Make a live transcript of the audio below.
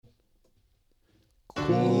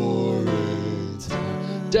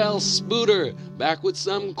Del Spooter, back with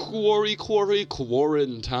some quarantine.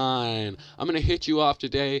 I'm gonna hit you off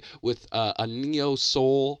today with a neo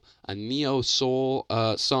soul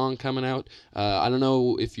song coming out. I don't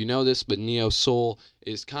know if you know this, but neo soul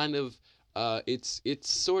is kind of it's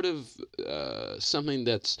sort of something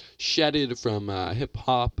that's shedded from hip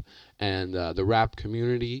hop and the rap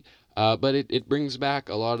community, but it brings back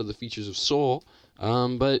a lot of the features of soul.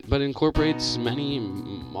 But incorporates many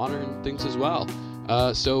modern things as well.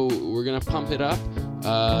 So we're gonna pump it up.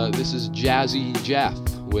 This is Jazzy Jeff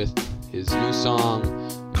with his new song,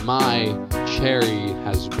 My Cherry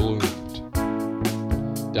Has Bloomed.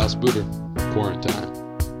 Del Spooter, Quarantine.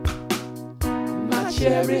 My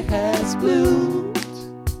cherry has bloomed.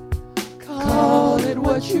 Call it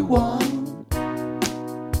what you want.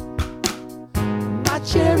 My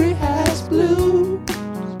cherry has bloomed.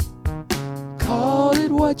 Call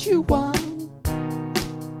it what you want.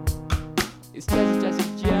 It's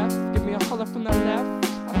Jazzy Jeff. Give me a holler from the left.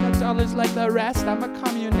 I'm not dollars like the rest. I'm a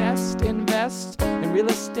communist. Invest in real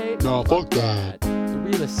estate. No, fuck that. The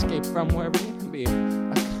real escape from where we can be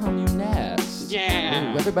a communist.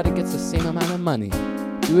 Yeah. Ooh, everybody gets the same amount of money.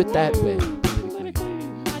 Do it that way.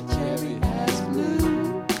 My cherry has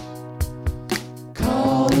bloomed.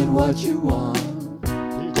 Call it what you want.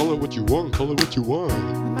 Call it what you want. Call it what you want.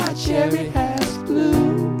 My cherry has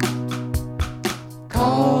bloomed.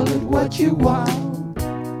 Call it what you want.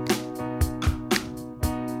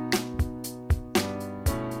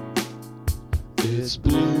 It's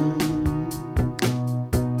blue.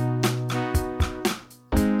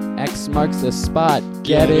 X marks the spot.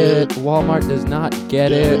 Get it. Walmart does not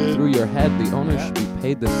get it. Through your head, the owner should be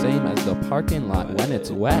paid the same as the parking lot when it's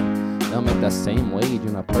wet. They'll make the same wage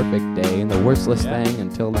on a perfect day. And the worthless thing,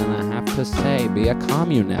 until then I have to say, be a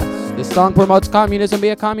communist. This song promotes communism, be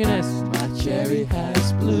a communist. My cherry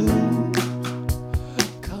has bloomed.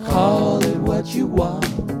 Call it what you want.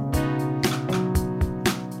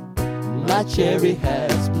 My cherry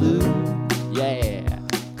has bloomed. Yeah.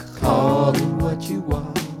 Call it what you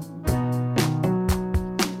want.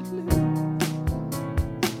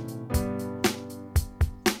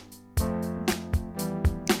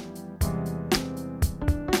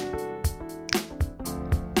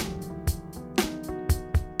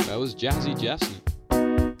 That was Jazzy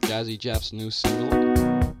Jeff's new single.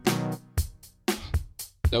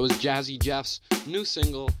 That was Jazzy Jeff's new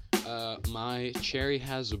single, My Cherry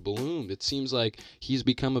Has Bloomed. It seems like he's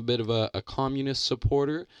become a bit of a communist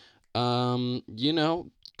supporter. You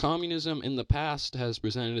know, communism in the past has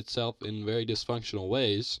presented itself in very dysfunctional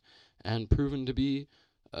ways and proven to be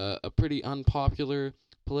a pretty unpopular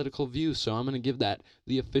political view. So I'm going to give that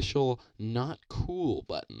the official not cool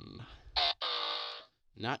button.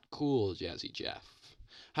 Not cool, Jazzy Jeff.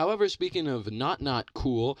 However, speaking of not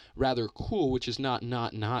cool, rather cool, which is not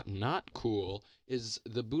cool, is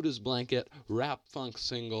the Buddha's Blanket rap funk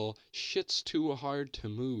single, Shit's Too Hard to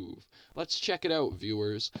Move. Let's check it out,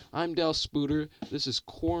 viewers. I'm Del Spooter. This is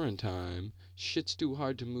Quarantine. Shit's Too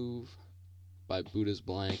Hard to Move by Buddha's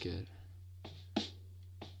Blanket.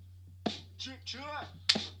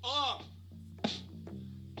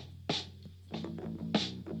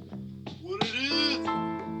 What it is?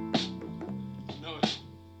 No.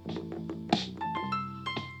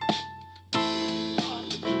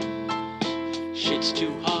 Shit's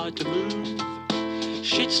too hard to move.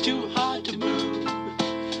 Shit's too hard to move.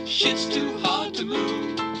 Shit's too hard to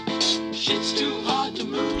move. Shit's too hard to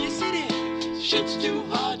move. Yes, it is. Shit's too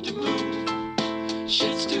hard to move.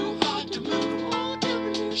 Shit's too hard to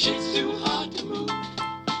move. Shit's too hard to move.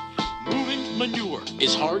 Moving manure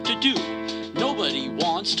is hard to do. Nobody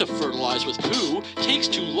wants to fertilize with poo. Takes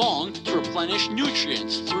too long to replenish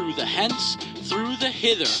nutrients. Through the hence, through the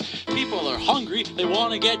hither. People are hungry, they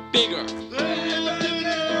want to get bigger.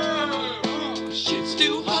 Shit's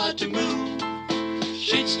too hard to move.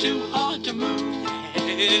 Shit's too hard to move.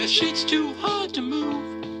 Shit's too hard to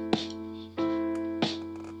move.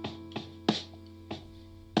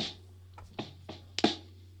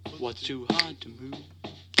 What's too hard to move?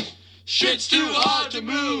 Shit's too hard to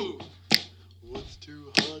move. What's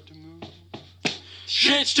too hard to move?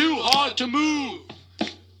 Shit's too hard to move.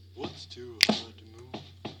 What's too hard to move?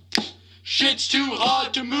 Shit's too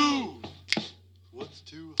hard to move. What's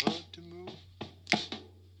too hard to move?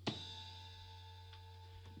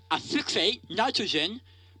 I fixate nitrogen,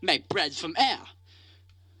 make bread from air.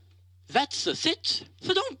 That's the sit,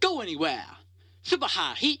 so don't go anywhere. Super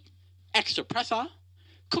high heat, extra pressure,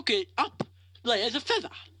 cook it up, layers of feather.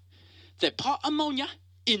 They part ammonia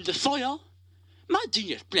in the soil. My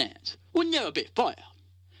genius plans will never be foiled.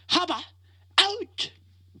 Haba out!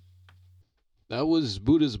 That was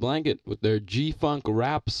Buddha's Blanket with their G-Funk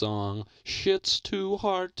rap song, Shit's Too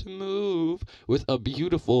Hard to Move, with a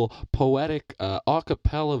beautiful poetic a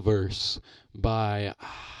cappella verse by,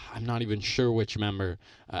 I'm not even sure which member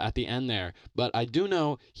at the end there, but I do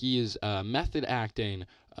know he is method acting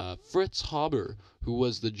Fritz Haber, who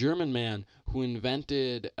was the German man who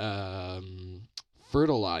invented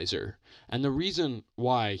fertilizer. And the reason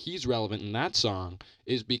why he's relevant in that song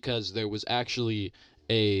is because there was actually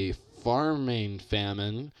a farming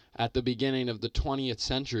famine at the beginning of the 20th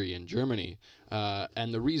century in Germany.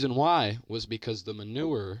 And the reason why was because the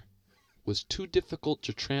manure was too difficult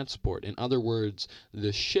to transport. In other words,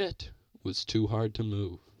 the shit was too hard to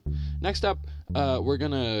move. Next up, we're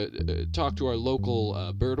going to talk to our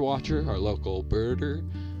local bird watcher, our local birder.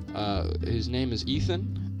 His name is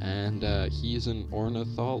Ethan, and he's an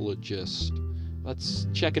ornithologist. Let's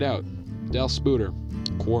check it out. Del Spooter,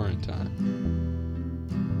 Quarantine.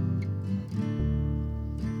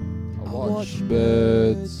 I watch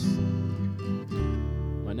birds.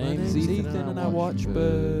 My name's Ethan and I watch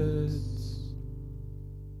birds.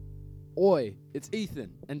 Oi, it's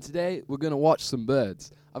Ethan, and today we're gonna watch some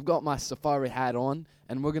birds. I've got my safari hat on,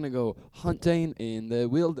 and we're gonna go hunting in the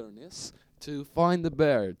wilderness to find the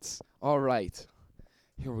birds. All right,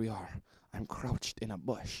 here we are. I'm crouched in a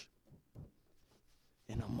bush,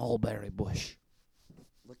 in a mulberry bush,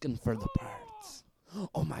 looking for the birds.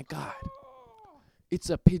 Oh my God. It's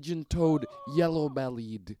a pigeon-toed,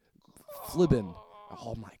 yellow-bellied flibbin.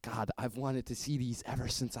 Oh my God, I've wanted to see these ever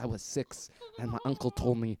since I was 6, and my uncle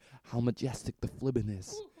told me how majestic the flibbin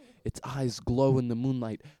is. Its eyes glow in the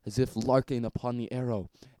moonlight as if larking upon the arrow,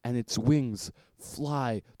 and its wings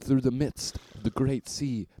fly through the midst of the great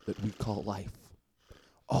sea that we call life.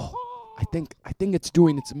 Oh, I think it's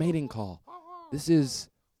doing its mating call. This is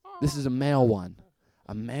a male one,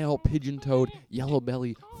 a male pigeon-toed,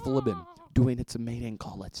 yellow-belly flibbin. Doing its mating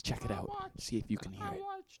call. Let's check it out. See if you can hear it.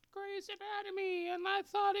 I watched Grey's Anatomy, and I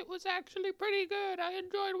thought it was actually pretty good. I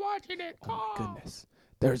enjoyed watching it. Oh my goodness.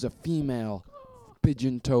 There's a female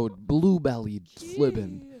pigeon-toed, blue-bellied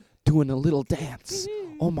flibbin doing a little dance.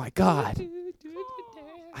 Oh my God.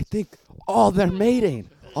 I think, they're mating.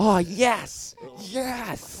 Oh, yes.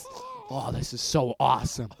 Yes. Oh, this is so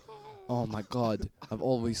awesome. Oh my God. I've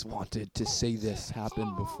always wanted to see this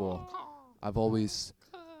happen before. I've always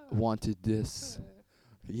wanted this.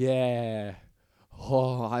 Yeah.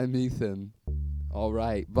 Oh, I'm Ethan. All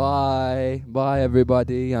right. Bye. Bye,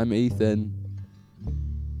 everybody. I'm Ethan.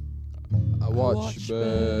 I watch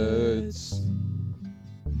birds.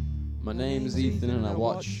 My name's Ethan and I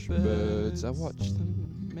watch birds. I watch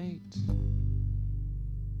them mate.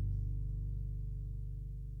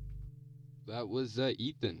 That was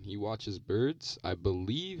Ethan. He watches birds. I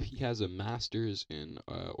believe he has a master's in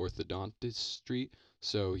orthodontistry,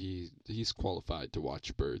 so he's qualified to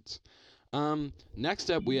watch birds. Next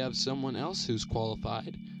up, we have someone else who's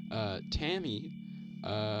qualified. Tammy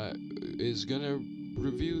is gonna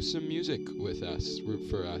review some music with us,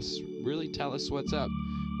 for us. Really tell us what's up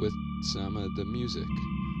with some of the music.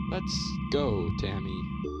 Let's go, Tammy.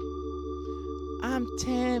 I'm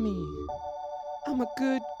Tammy. I'm a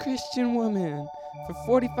good Christian woman. For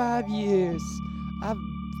 45 years,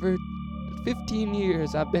 for 15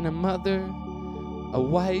 years, I've been a mother, a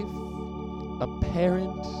wife, a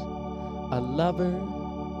parent, a lover,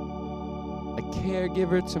 a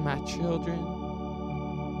caregiver to my children.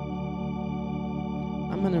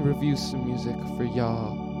 I'm gonna review some music for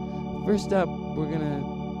y'all. First up, we're gonna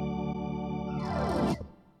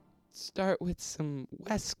start with some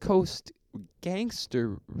West Coast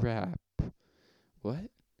gangster rap.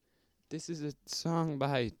 What? This is a song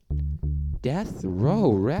by Death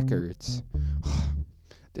Row Records.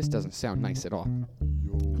 This doesn't sound nice at all.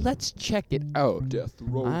 Let's check it out. Death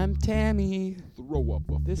Row. I'm Tammy. Throw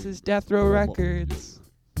up a This is Death Row Records.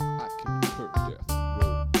 I concur. Death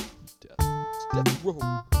Row. Death Row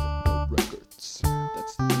Records.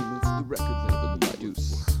 That's the name of the record label.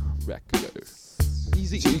 Deuce Record.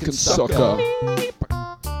 Easy E can sucker.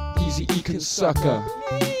 Easy E can sucker.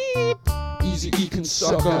 Easy E can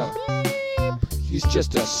sucker. He's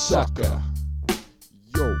just a sucker.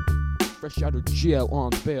 Yo. Fresh out of jail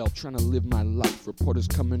on bail, trying to live my life. Reporters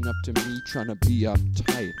coming up to me, trying to be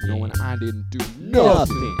uptight, knowing I didn't do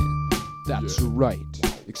nothing. That's right.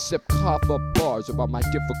 Except cough up bars about my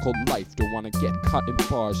difficult life. Don't wanna get caught in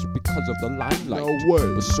bars because of the limelight. No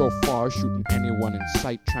way. But so far, shooting anyone in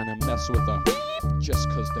sight, trying to mess with a just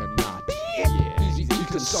cause they're not. Yeah. Easy E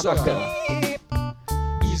can sucker.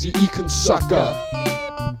 Easy E can sucker.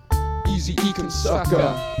 Easy E can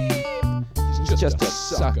sucker. He's just a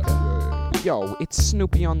sucker. Yo, it's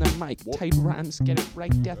Snoopy on the mic. Tight rhymes, get it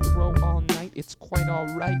right. Death row all night. It's quite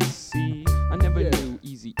alright. See, I never knew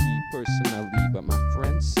Eazy-E personally, but my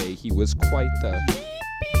friends say he was quite the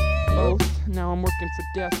both. Now I'm working for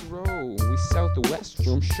Death Row. We southwest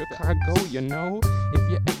from Chicago, you know.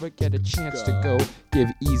 If you ever get a chance to go, give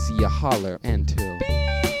Easy a holler until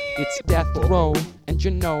it's Death Row. And you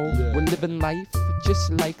know, we're living life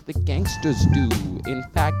just like the gangsters do. In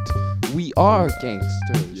fact, we are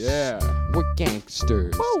gangsters. Yeah. We're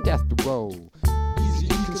gangsters. Death Row. Easy-E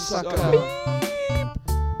can sucker.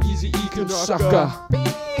 Easy-E can sucker.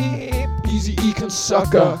 Easy-E can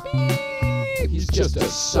sucker. He's just a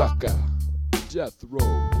sucker. Death Row.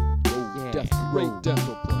 Yeah. Death Row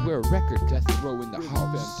dental plan. We're a record. Death Row in the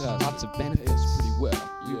house. Lots of Pay benefits. us pretty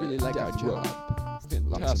well. You really like our Death Row. job.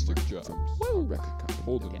 Fantastic job. Woo. Record company.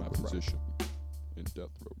 Holding my Death Row. position in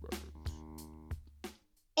Death Row Records.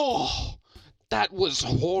 Oh, that was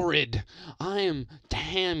horrid. I am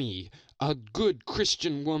Tammy, a good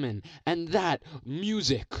Christian woman, and that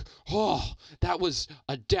music. Oh, that was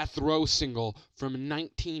a Death Row single from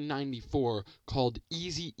 1994 called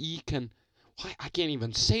Eazy-E Can. Why, I can't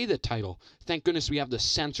even say the title. Thank goodness we have the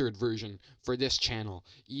censored version for this channel.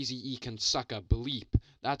 Eazy-E Can Suck a Bleep.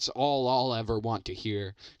 That's all I'll ever want to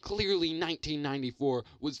hear. Clearly 1994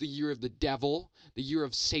 was the year of the devil, the year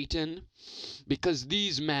of Satan, because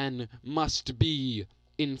these men must be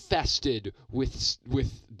infested with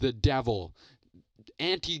the devil.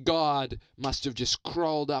 Anti-God must have just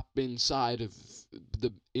crawled up inside of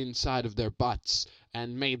their butts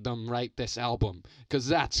and made them write this album, because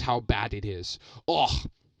that's how bad it is. Oh,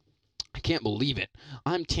 I can't believe it.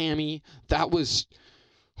 I'm Tammy. That was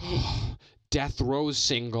Death Row's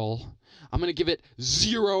single. I'm going to give it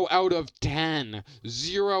 0 out of 10.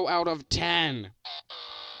 0 out of 10.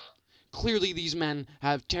 Clearly these men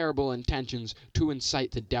have terrible intentions to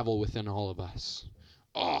incite the devil within all of us.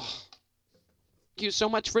 Oh, thank you so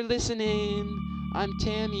much for listening. I'm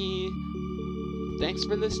Tammy. Thanks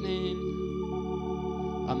for listening.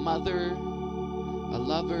 A mother, a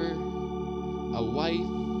lover, a wife,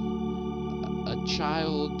 a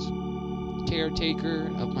child,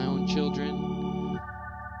 caretaker of my own children.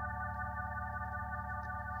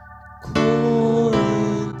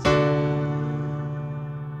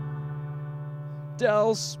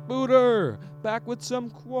 Del Spooter, back with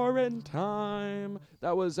some Quarantine.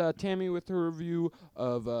 That was Tammy with her review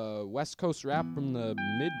of West Coast rap from the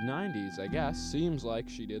mid-90s, I guess. Seems like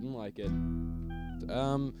she didn't like it.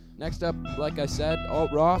 Next up, like I said,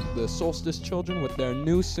 alt rock, the Solstice Children with their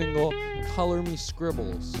new single, Color Me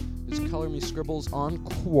Scribbles. This is Color Me Scribbles on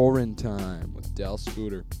Quarantine with Del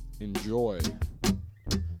Spooter. Enjoy.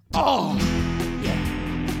 Oh! Yeah.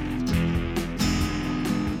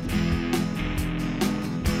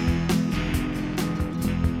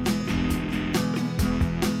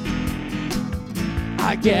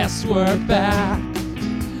 I guess we're back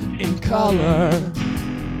in color.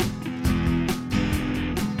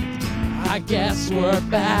 I guess we're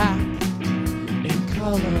back in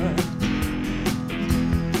color.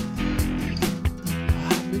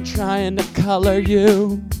 I've been trying to color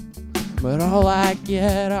you, but all I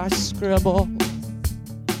get are scribbles.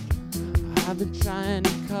 I've been trying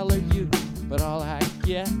to color you, but all I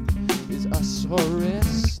get is a sore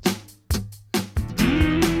wrist.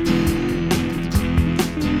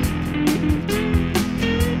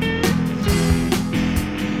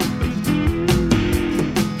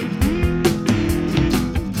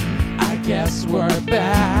 Guess we're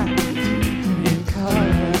back in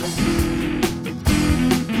color.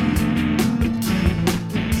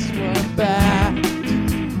 Guess we're back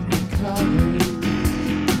in color.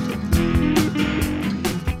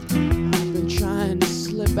 I've been trying to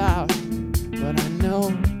slip out, but I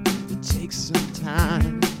know it takes some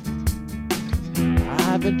time.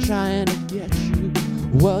 I've been trying to get you,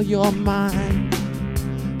 well, you're mine.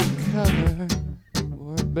 In color,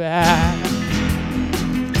 we're back.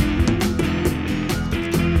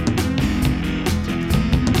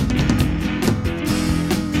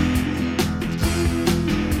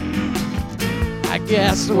 I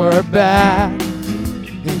guess we're back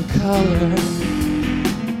in color.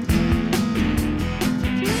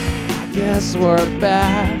 I guess we're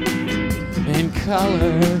back in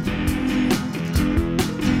color.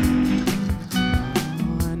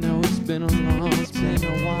 Oh, I know it's been a while, but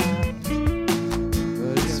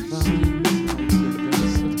it's fine.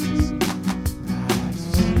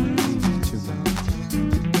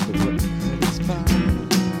 It's fine.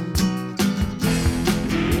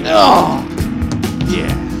 Oh!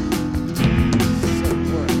 Yeah. So it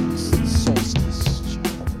works. Solstice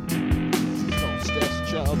children. Solstice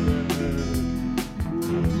children.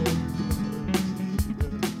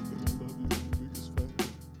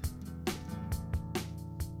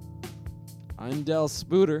 I'm Del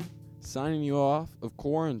Spooter, signing you off of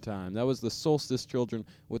Quarantine. That was the Solstice Children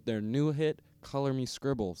with their new hit, Color Me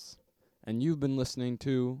Scribbles. And you've been listening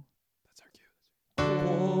to